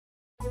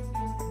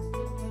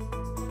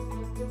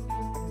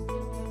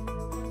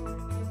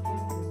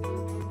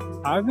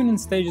I've been in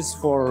stages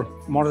for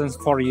more than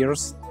 4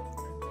 years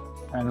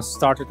and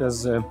started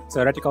as a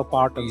theoretical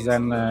part and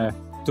then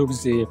took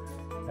the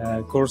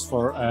course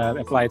for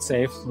applied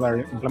SAFe, where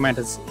I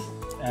implemented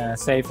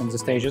SAFe in the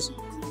stages.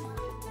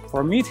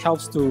 For me, it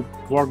helps to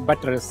work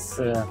better as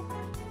a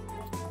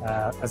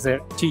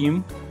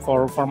team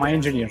for my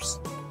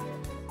engineers.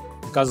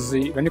 Because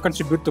when you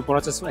contribute to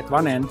process at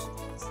one end,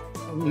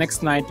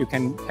 next night you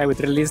can have it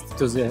released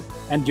to the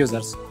end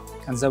users,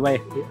 and the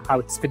way how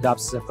it speeds up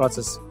the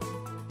process.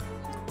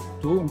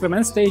 To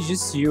implement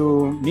stages,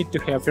 you need to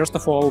have, first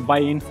of all,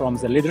 buy-in from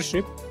the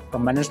leadership,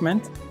 from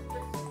management,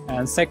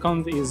 and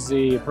second is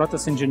the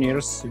process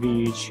engineers,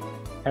 which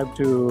have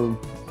to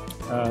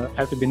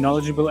be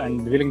knowledgeable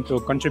and willing to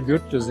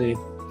contribute to the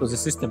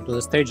system, to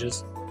the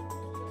stages.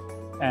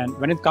 And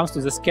when it comes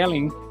to the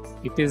scaling,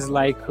 it is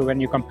like when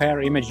you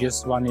compare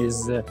images, one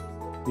is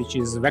which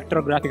is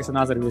vector graphics,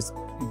 another with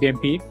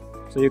BMP.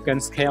 So you can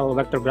scale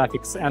vector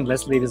graphics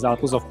endlessly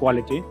without loss of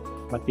quality.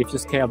 But if you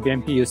scale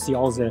BMP, you see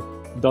all the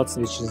dots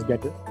which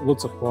get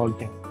lots of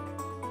quality.